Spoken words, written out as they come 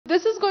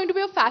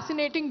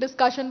fascinating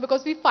discussion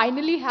because we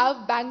finally have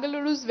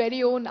Bengaluru's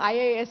very own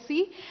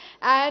IISc.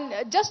 And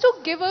just to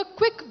give a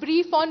quick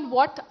brief on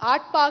what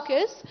ARTPARK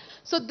is,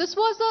 so this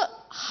was a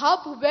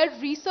hub where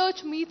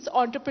research meets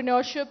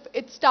entrepreneurship.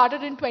 It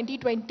started in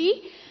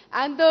 2020,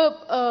 and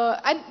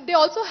they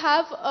also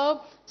have a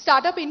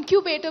startup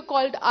incubator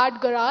called Art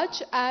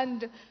Garage,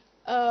 and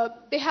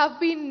they have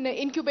been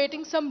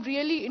incubating some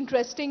really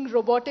interesting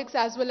robotics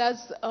as well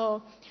as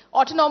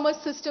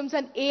autonomous systems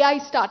and AI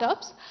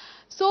startups.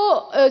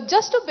 So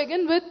just to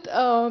begin with,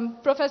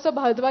 Professor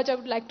Bharadwaj, I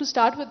would like to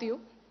start with you.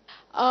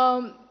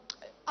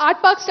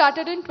 ARTPARK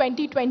started in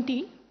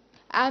 2020,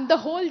 and the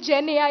whole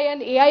Gen AI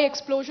and AI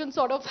explosion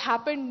sort of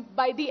happened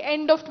by the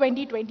end of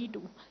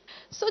 2022.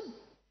 So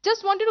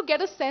just wanted to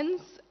get a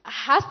sense,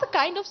 has the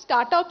kind of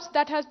startups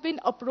that has been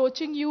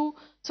approaching you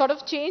sort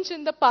of changed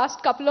in the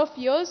past couple of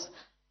years?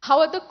 How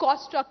are the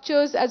cost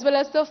structures as well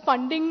as the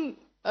funding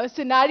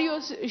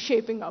scenarios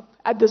shaping up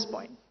at this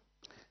point?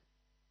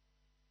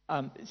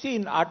 See,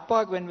 in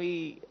ARTPARK, when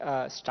we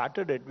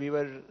started it, we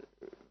were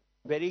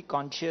very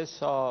conscious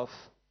of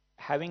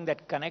having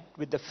that connect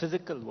with the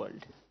physical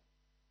world.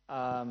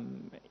 That's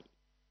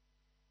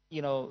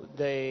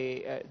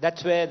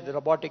where the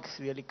robotics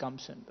really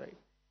comes in, right?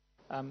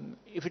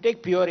 If you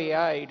take pure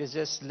AI, it is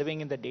just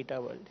living in the data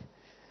world.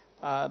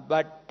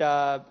 But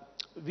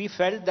we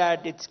felt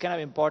that it's kind of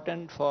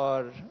important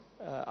for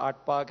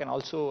ARTPARK, and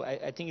also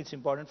I think it's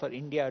important for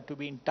India to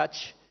be in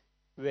touch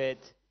with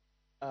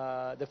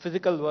the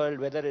physical world,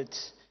 whether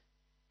it's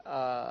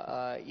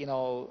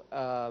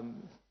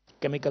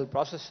chemical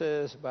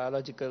processes,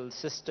 biological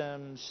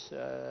systems,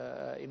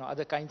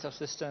 other kinds of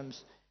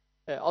systems,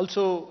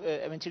 also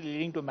eventually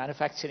leading to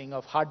manufacturing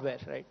of hardware,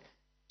 right?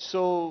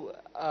 So,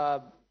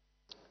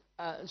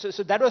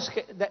 so that was,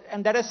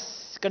 and that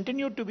has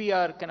continued to be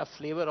our kind of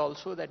flavor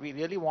also, that we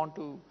really want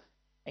to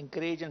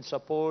encourage and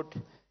support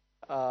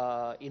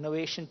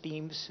innovation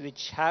teams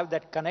which have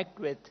that connect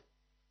with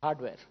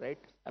hardware, right?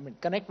 I mean,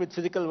 connect with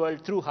physical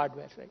world through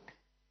hardware, right?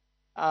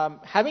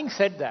 Having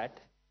said that,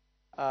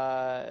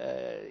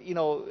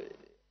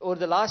 over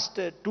the last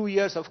 2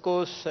 years, of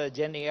course,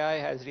 Gen AI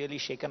has really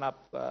shaken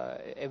up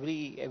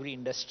every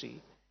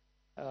industry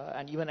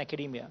and even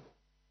academia.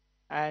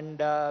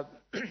 And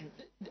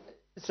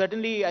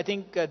certainly, I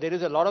think there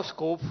is a lot of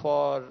scope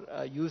for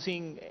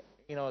using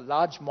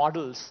large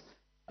models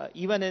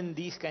even in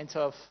these kinds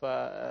of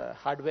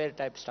hardware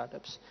type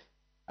startups.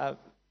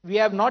 We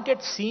have not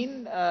yet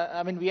seen,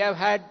 we have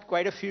had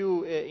quite a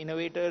few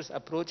innovators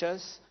approach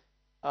us,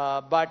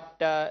 but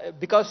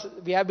because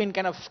we have been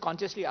kind of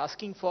consciously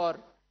asking for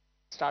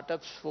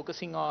startups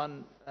focusing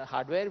on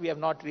hardware, we have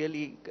not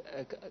really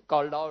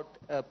called out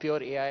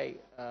pure AI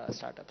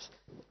startups.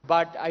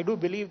 But I do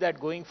believe that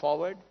going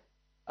forward,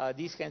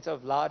 these kinds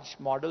of large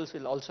models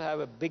will also have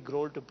a big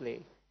role to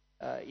play,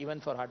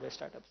 even for hardware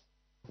startups.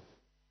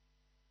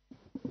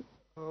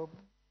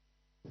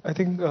 I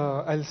think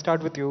I'll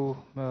start with you,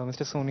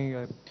 Mr.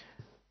 Soni.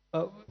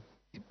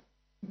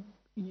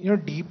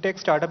 Deep tech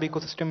startup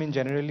ecosystem in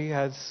generally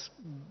has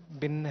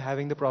been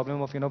having the problem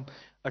of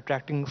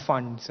attracting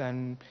funds,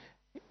 and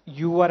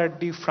you are at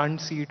the front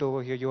seat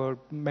over here. You're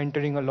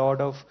mentoring a lot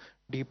of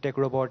deep tech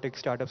robotic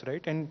startups,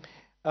 right? And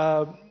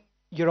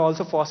you're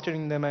also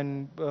fostering them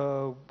and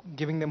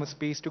giving them a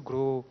space to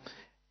grow.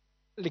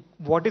 Like,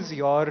 what is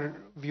your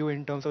view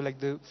in terms of like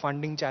the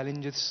funding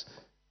challenges?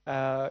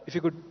 If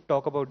you could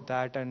talk about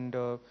that and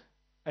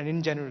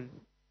in general.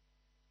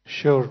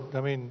 Sure.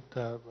 I mean,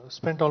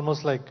 spent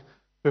almost like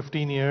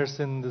 15 years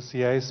in the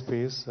CI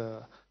space.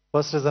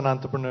 First as an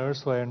entrepreneur,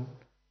 so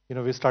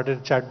we started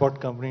a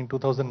chatbot company in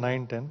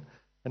 2009-10,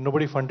 and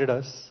nobody funded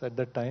us at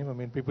that time. I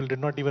mean, people did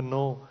not even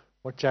know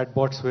what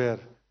chatbots were.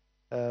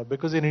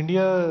 Because in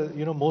India,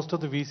 most of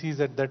the VCs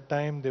at that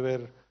time, they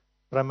were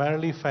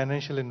primarily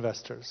financial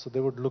investors. So they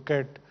would look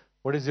at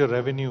what is your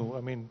revenue.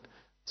 I mean,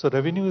 so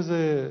revenue is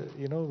a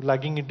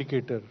lagging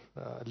indicator.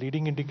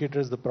 Leading indicator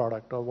is the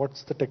product, or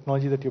what's the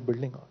technology that you're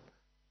building on.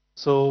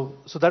 So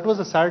that was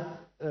a sad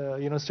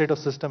state of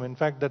system. In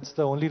fact, that's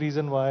the only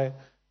reason why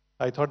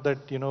I thought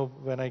that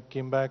when I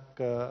came back,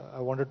 I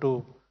wanted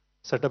to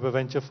set up a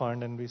venture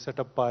fund, and we set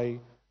up Pi.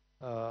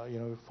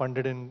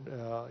 Funded in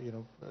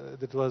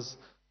it was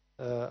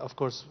of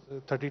course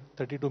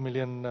 32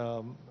 million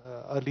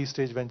early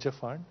stage venture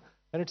fund,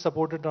 and it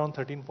supported around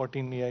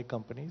 13-14 AI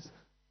companies.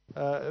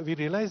 We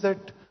realized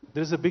that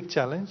there is a big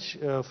challenge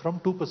from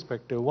two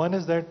perspectives. One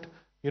is that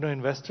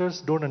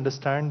investors don't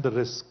understand the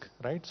risk,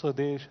 right? So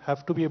they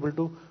have to be able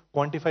to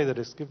quantify the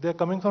risk. If they're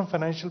coming from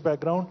financial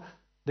background,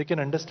 they can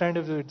understand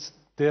if it's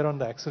there on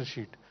the Excel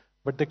sheet,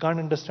 but they can't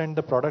understand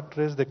the product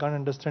risk, they can't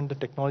understand the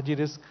technology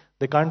risk,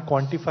 they can't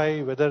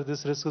quantify whether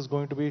this risk is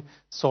going to be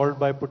solved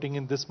by putting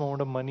in this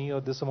amount of money or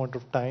this amount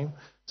of time.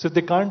 So if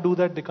they can't do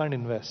that, they can't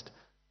invest.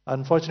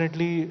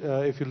 Unfortunately,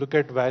 if you look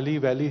at Valley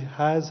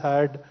has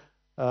had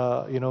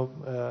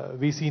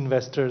VC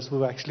investors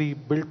who actually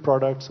built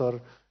products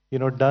or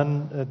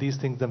done these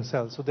things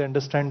themselves, so they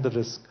understand the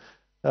risk.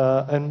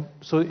 And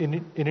so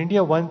in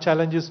India, one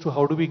challenge is to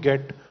how do we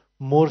get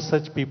more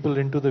such people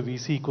into the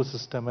VC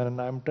ecosystem,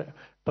 and I'm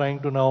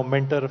trying to now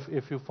mentor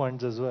a few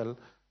funds as well.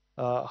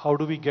 How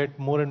do we get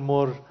more and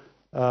more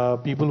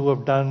people who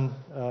have done,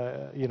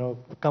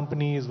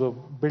 companies who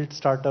have built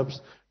startups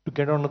to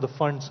get onto the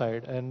fund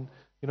side and,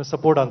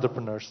 support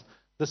entrepreneurs?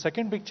 The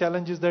second big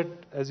challenge is that,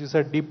 as you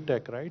said, deep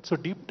tech, right? So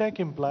deep tech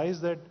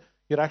implies that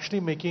you're actually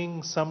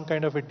making some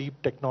kind of a deep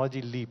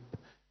technology leap.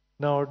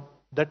 Now,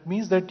 that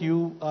means that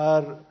you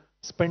are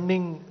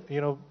spending,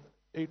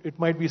 it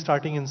might be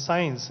starting in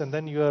science, and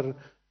then you are,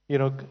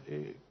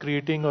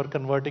 creating or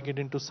converting it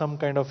into some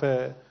kind of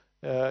a,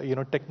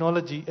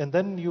 technology, and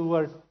then you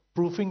are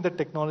proofing the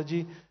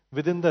technology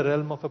within the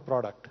realm of a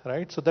product,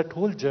 right? So that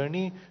whole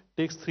journey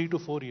takes 3 to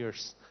 4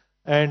 years.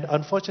 And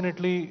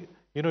unfortunately,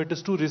 it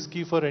is too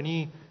risky for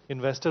any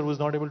investor who is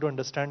not able to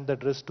understand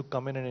that risk to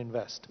come in and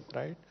invest,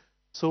 right?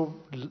 So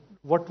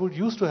what would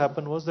used to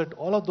happen was that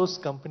all of those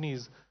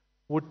companies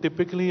would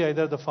typically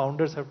either the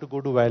founders have to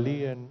go to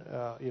Valley and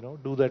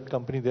do that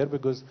company there,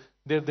 because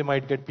there they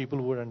might get people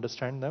who would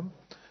understand them.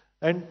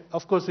 And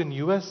of course in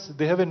US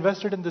they have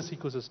invested in this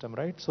ecosystem,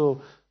 right?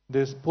 So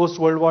this post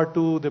World War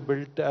II they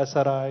built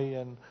SRI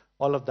and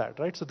all of that,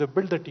 right? So they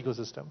built that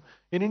ecosystem.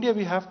 In India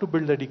we have to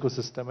build that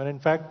ecosystem, and in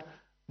fact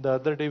the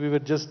other day we were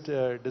just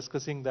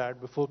discussing that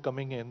before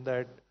coming in,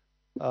 that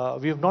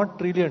we have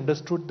not really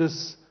understood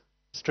this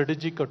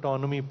strategic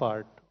autonomy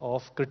part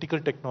of critical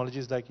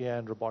technologies like AI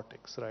and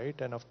robotics,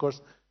 right? And of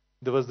course,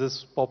 there was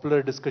this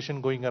popular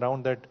discussion going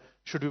around that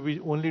should we be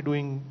only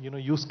doing,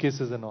 use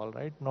cases and all,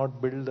 right?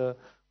 Not build the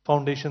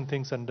foundation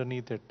things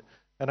underneath it.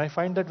 And I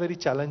find that very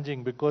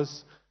challenging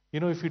because,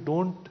 if you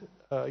don't,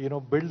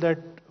 build that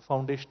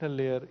foundational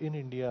layer in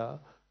India,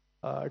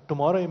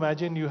 tomorrow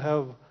imagine you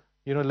have,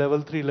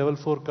 level 3, level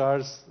 4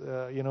 cars,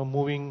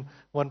 moving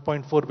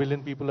 1.4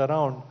 billion people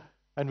around,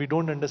 and we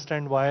don't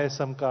understand why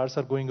some cars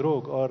are going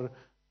rogue, or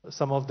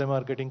some of them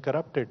are getting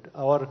corrupted,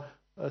 or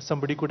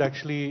somebody could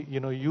actually,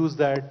 use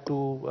that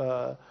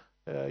to,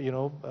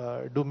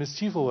 do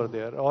mischief over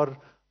there, or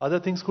other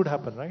things could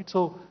happen, right?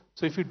 So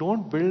if you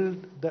don't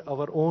build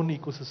our own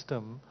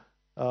ecosystem,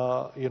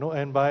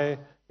 and by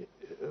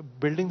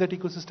building that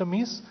ecosystem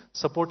means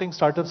supporting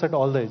startups at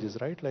all the edges,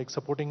 right? Like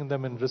supporting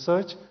them in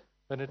research,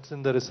 when it's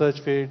in the research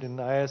phase in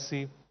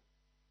IISc,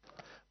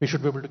 we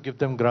should be able to give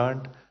them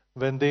grant.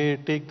 When they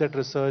take that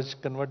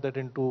research, convert that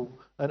into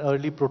an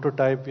early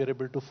prototype, we are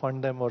able to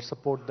fund them or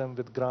support them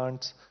with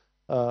grants,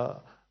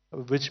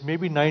 which may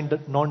be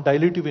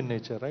non-dilutive in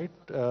nature, right?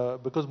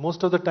 Because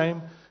most of the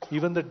time,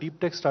 even the deep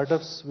tech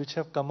startups which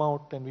have come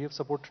out, and we have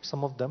supported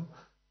some of them,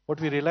 what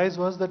we realized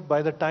was that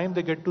by the time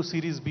they get to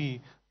Series B,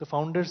 the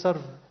founders are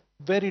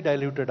very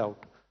diluted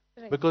out.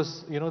 Right.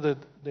 Because the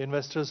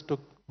investors took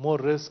more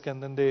risk,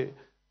 and then they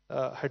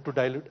had to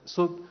dilute.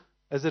 So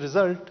as a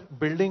result,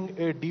 building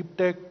a deep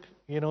tech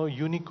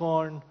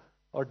unicorn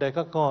or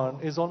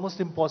decacorn is almost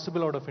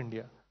impossible out of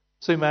India.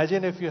 So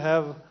imagine if you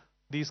have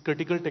these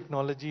critical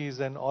technologies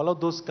and all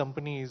of those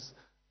companies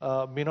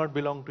may not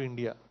belong to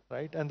India,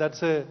 right? And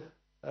that's a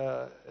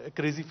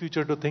crazy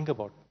future to think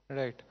about.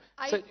 Right.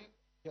 So,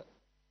 yeah,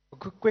 a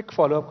quick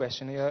follow-up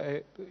question.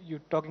 We're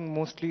talking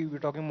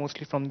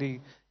mostly from the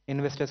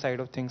investor side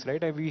of things,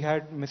 right? We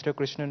had Mr.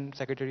 Krishnan,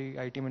 Secretary,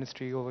 IT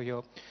Ministry over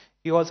here.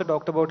 He also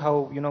talked about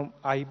how,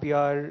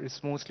 IPR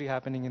is mostly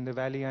happening in the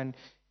Valley, and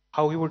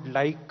how he would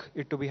like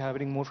it to be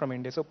happening more from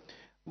India. So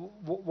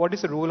what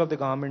is the role of the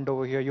government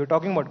over here? You're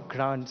talking about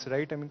grants,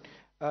 right? I mean,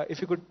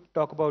 if you could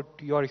talk about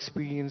your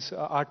experience,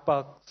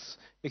 ARTPARK's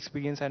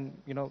experience, and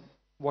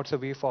what's the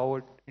way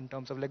forward in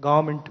terms of like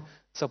government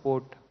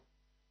support.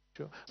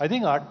 Sure. I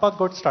think ARTPARK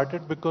got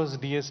started because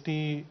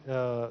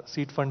DST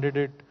seed funded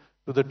it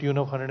to the tune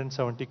of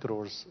 170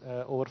 crores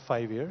over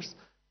 5 years.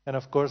 And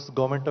of course,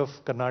 government of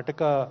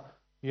Karnataka,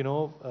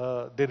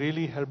 they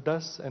really helped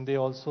us, and they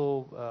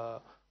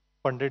also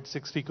funded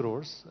 60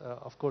 crores,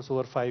 of course,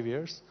 over 5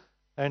 years.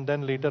 And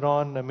then later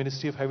on, the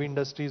Ministry of Heavy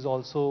Industries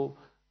also,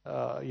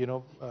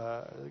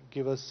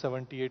 gave us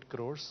 78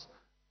 crores.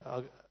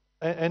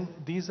 And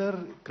these are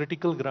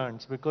critical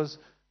grants, because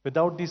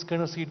without these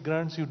kind of seed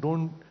grants, you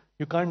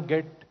can't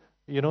get,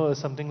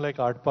 something like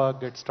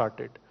ARTPARK get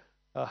started.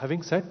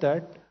 Having said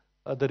that,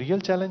 the real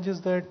challenge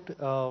is that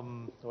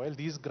while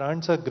these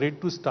grants are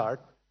great to start,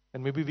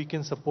 and maybe we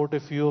can support a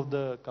few of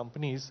the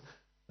companies,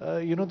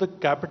 the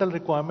capital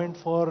requirement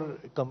for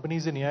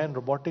companies in AI and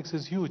robotics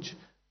is huge.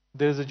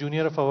 There's a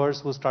junior of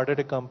ours who started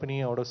a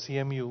company out of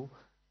CMU.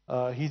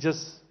 He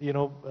just,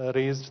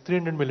 raised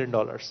 $300 million,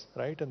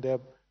 right? And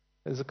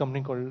there's a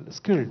company called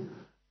Skilled.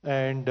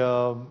 And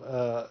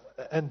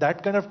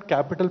that kind of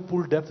capital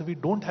pool depth, we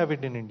don't have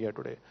it in India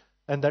today.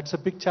 And that's a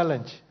big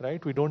challenge,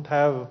 right? We don't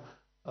have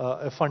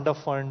a fund of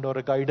fund or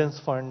a guidance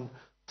fund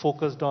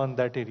focused on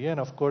that area. And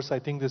of course, I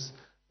think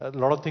a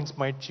lot of things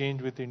might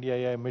change with India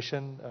AI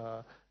mission.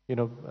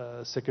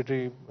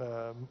 Secretary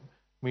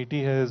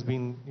Meety has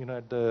been,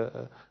 at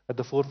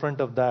the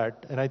forefront of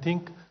that. And I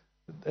think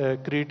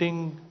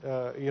creating,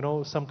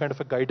 some kind of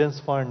a guidance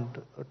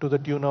fund to the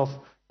tune of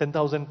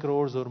 10,000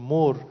 crores or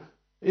more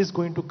is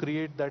going to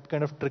create that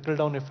kind of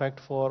trickle-down effect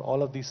for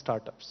all of these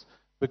startups.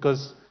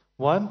 Because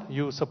one,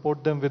 you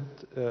support them with,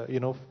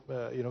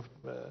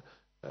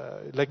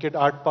 like at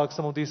ARTPARK,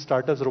 some of these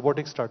startups,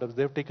 robotic startups,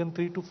 they've taken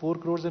 3 to 4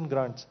 crores in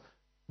grants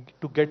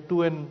to get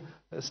to a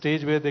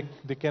stage where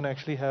they can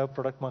actually have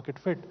product market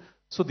fit.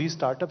 So these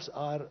startups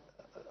are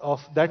of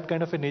that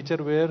kind of a nature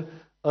where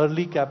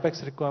early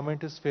capex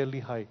requirement is fairly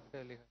high.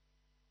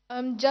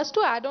 Just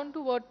to add on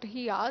to what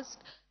he asked,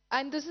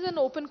 and this is an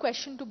open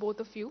question to both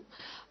of you,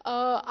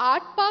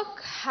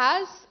 ARTPARK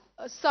has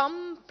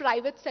some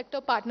private sector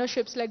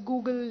partnerships like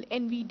Google,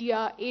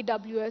 Nvidia,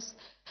 AWS,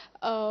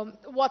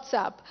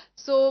 WhatsApp.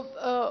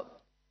 So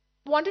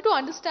wanted to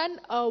understand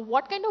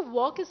what kind of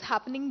work is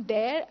happening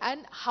there,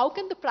 and how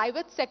can the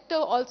private sector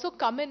also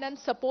come in and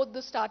support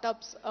the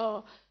startups?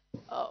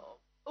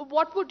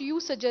 What would you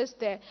suggest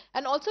there?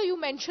 And also you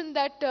mentioned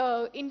that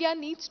India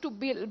needs to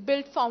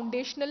build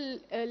foundational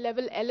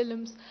level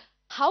LLMs.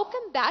 How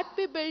can that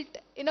be built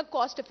in a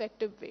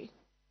cost-effective way?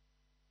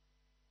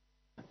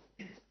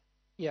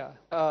 Yeah,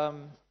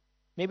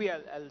 maybe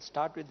I'll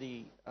start with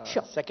the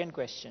Sure. second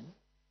question.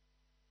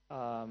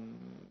 And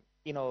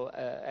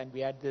we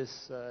had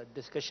this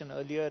discussion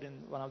earlier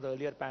in one of the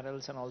earlier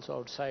panels, and also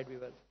outside we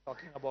were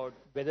talking about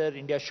whether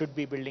India should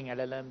be building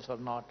LLMs or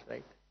not,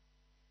 right?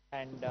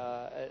 And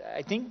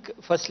I think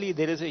firstly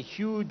there is a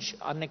huge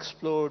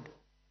unexplored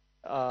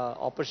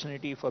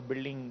opportunity for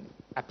building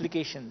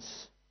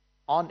applications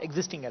on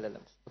existing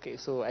LLMs. Okay,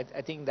 so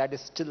I think that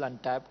is still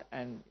untapped,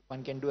 and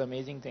one can do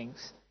amazing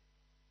things.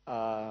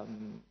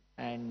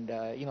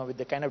 With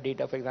the kind of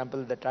data, for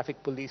example, the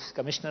traffic police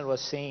commissioner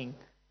was saying,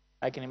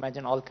 I can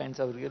imagine all kinds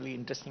of really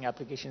interesting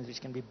applications which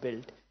can be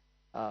built.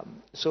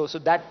 So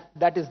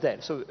that is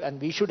there. So,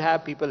 and we should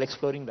have people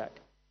exploring that.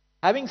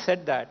 Having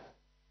said that,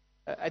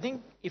 I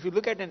think if you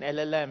look at an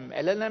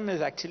LLM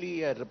is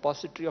actually a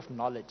repository of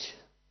knowledge.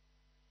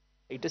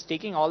 It is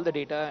taking all the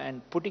data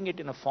and putting it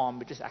in a form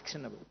which is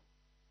actionable.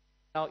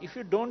 Now, if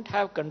you don't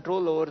have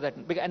control over that,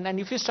 and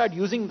if you start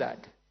using that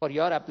for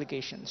your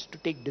applications to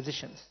take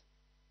decisions,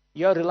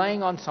 you're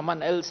relying on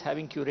someone else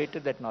having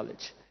curated that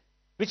knowledge,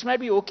 which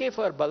might be okay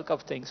for a bulk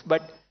of things,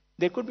 but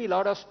there could be a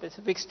lot of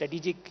specific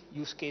strategic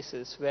use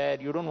cases where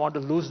you don't want to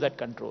lose that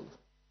control.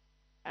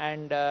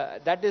 And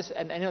that is,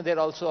 and there are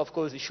also, of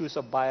course, issues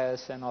of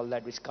bias and all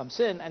that which comes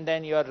in, and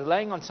then you are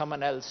relying on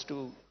someone else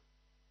to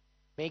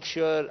make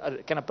sure,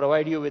 kind of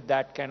provide you with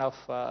that kind of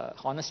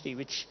honesty,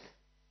 which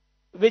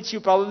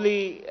you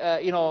probably,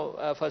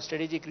 for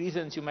strategic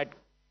reasons, you might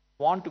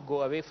want to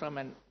go away from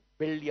and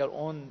build your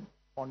own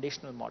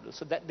foundational model.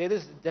 So that there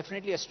is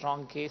definitely a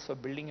strong case for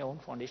building your own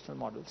foundational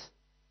models.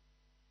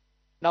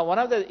 Now, one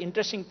of the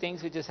interesting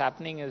things which is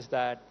happening is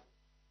that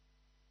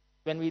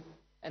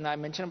and I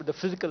mentioned about the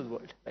physical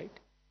world, right?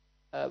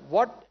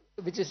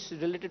 Which is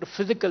related to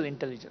physical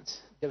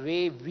intelligence, the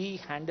way we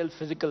handle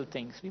physical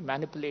things, we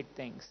manipulate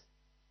things.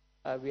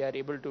 We are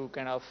able to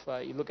kind of,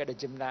 you look at a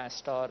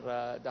gymnast or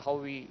how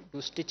we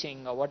do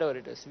stitching or whatever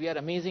it is. We are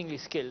amazingly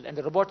skilled, and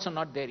the robots are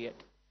not there yet.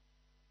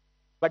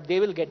 But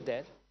they will get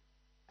there.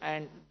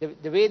 And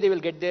the way they will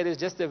get there is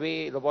just the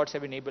way robots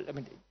have been able,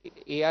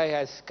 AI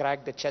has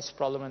cracked the chess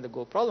problem and the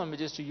Go problem,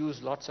 which is to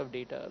use lots of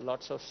data,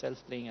 lots of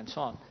self-playing and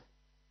so on.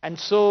 And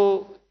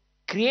so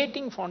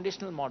creating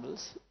foundational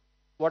models,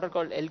 what are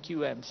called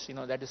LQMs,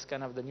 that is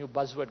kind of the new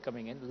buzzword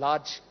coming in,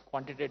 large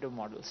quantitative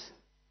models,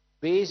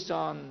 based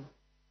on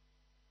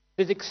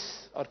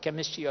physics or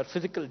chemistry or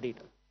physical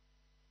data,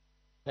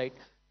 right?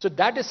 So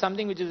that is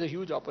something which is a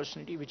huge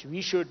opportunity, which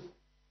we should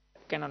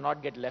kind of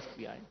not get left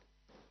behind.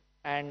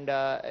 And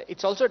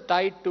it's also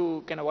tied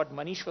to kind of what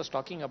Manish was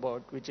talking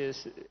about, which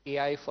is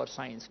AI for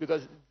science,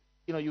 because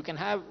you can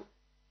have,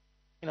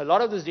 a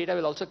lot of this data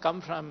will also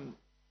come from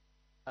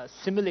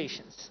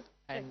simulations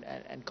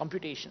and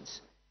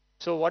computations.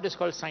 So what is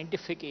called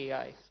scientific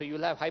AI. So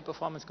you'll have high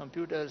performance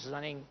computers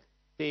running,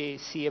 say,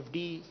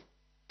 CFD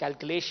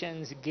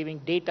calculations, giving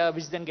data,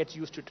 which then gets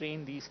used to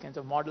train these kinds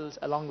of models,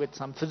 along with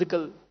some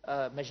physical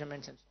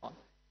measurements and so on.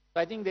 So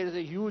I think there is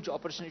a huge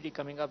opportunity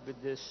coming up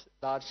with this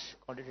large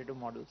quantitative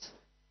models.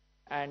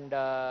 And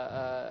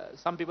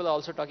some people are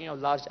also talking of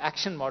large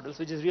action models,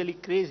 which is really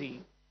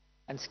crazy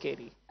and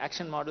scary.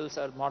 Action models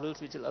are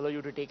models which will allow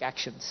you to take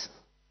actions.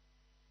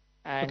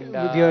 And,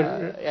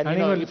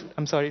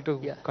 I'm sorry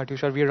to cut you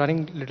short. We are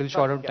running a little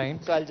short of time.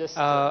 So I'll just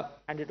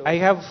hand it over. I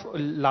have a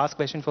last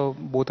question for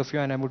both of you,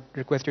 and I would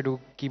request you to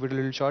keep it a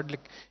little short.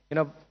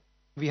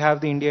 We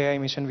have the India AI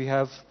mission.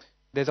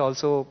 There's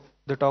also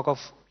the talk of,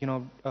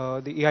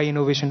 the AI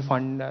Innovation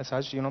Fund as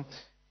such,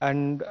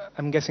 and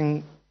I'm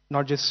guessing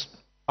not just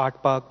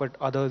ARTPARK, but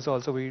others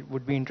also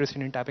would be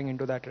interested in tapping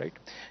into that, right?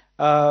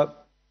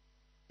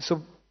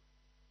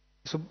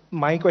 So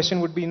my question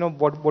would be,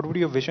 what would be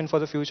your vision for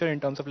the future in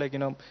terms of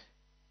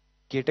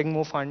getting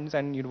more funds,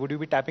 and would you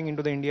be tapping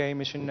into the India AI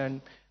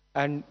mission,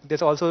 and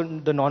there's also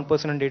the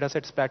non-personal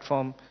datasets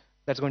platform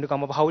that's going to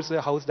come up. How is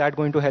that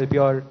going to help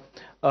your,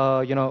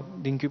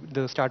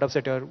 the startups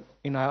that are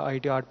in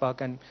IIT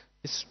ARTPARK, and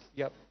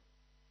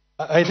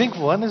I think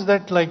one is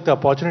that like the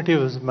opportunity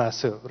is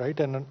massive, right?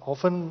 And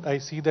often I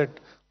see that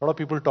a lot of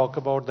people talk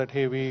about that,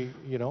 hey,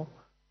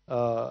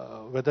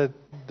 whether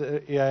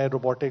the AI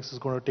robotics is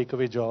going to take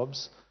away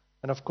jobs.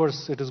 And of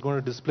course, it is going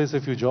to displace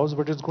a few jobs,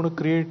 but it's going to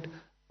create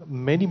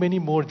many, many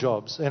more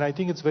jobs. And I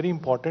think it's very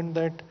important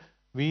that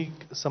we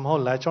somehow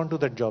latch on to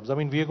that jobs. I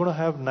mean, we are going to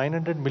have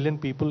 900 million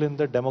people in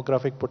the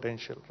demographic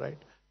potential, right?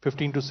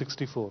 15 to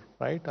 64,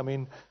 right? I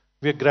mean,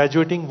 we are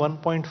graduating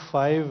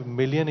 1.5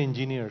 million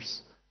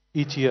engineers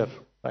each year,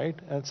 right?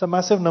 And it's a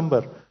massive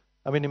number.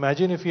 I mean,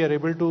 imagine if we are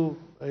able to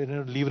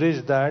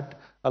leverage that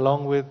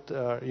along with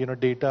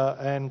data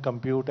and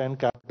compute and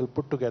capital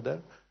put together.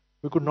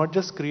 We could not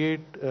just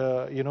create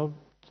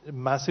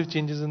massive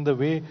changes in the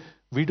way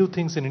we do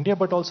things in India,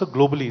 but also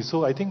globally.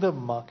 So I think the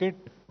market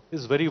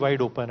is very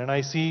wide open, and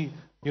I see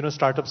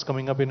startups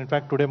coming up. And in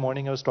fact, today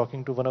morning I was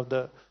talking to one of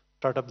the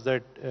startups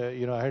that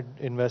I had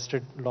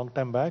invested a long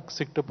time back,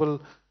 Sictuple.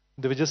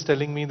 They were just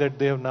telling me that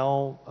they have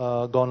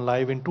now gone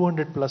live in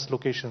 200 plus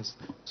locations.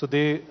 So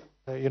they,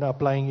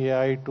 applying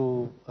AI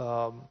to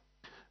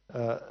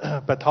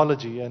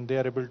pathology, and they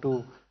are able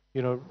to,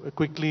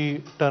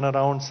 quickly turn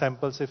around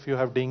samples if you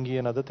have dengue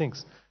and other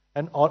things.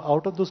 And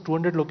out of those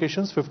 200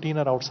 locations, 15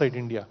 are outside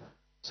India.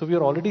 So we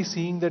are already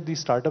seeing that these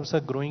startups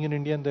are growing in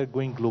India and they're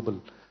going global.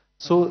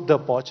 So the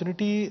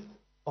opportunity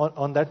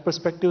on that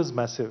perspective is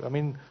massive. I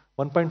mean,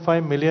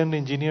 1.5 million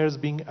engineers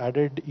being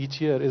added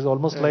each year is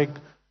almost like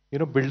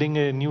building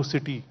a new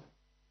city,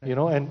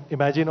 and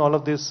imagine all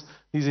of these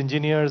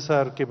engineers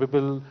are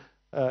capable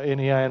in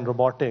AI and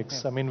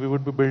robotics. I mean, we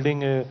would be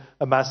building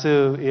a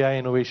massive AI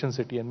innovation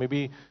city, and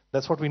maybe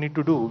that's what we need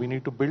to do. We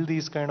need to build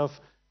these kind of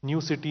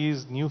new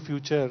cities, new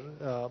future.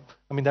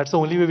 I mean, that's the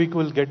only way we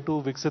will get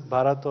to Viksit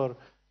Bharat or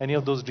any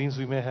of those dreams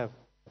we may have.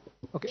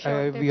 Okay,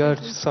 Sure, we are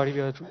sorry,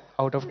 we are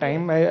out of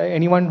time.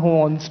 Anyone who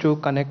wants to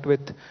connect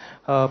with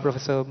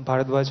Professor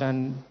Bharadwaj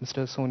and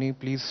Mr. Soni,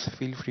 please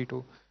feel free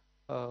to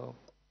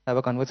have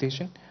a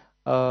conversation.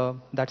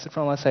 That's it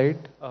from our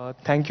side.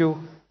 Thank you,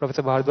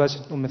 Professor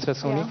Bharadwaj, Mr.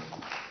 Soni. Yeah.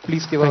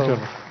 Please give Thank you. a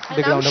And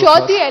big I'm round of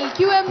sure applause.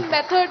 the LQM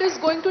method is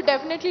going to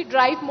definitely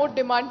drive more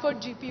demand for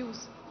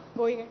GPUs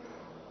going ahead.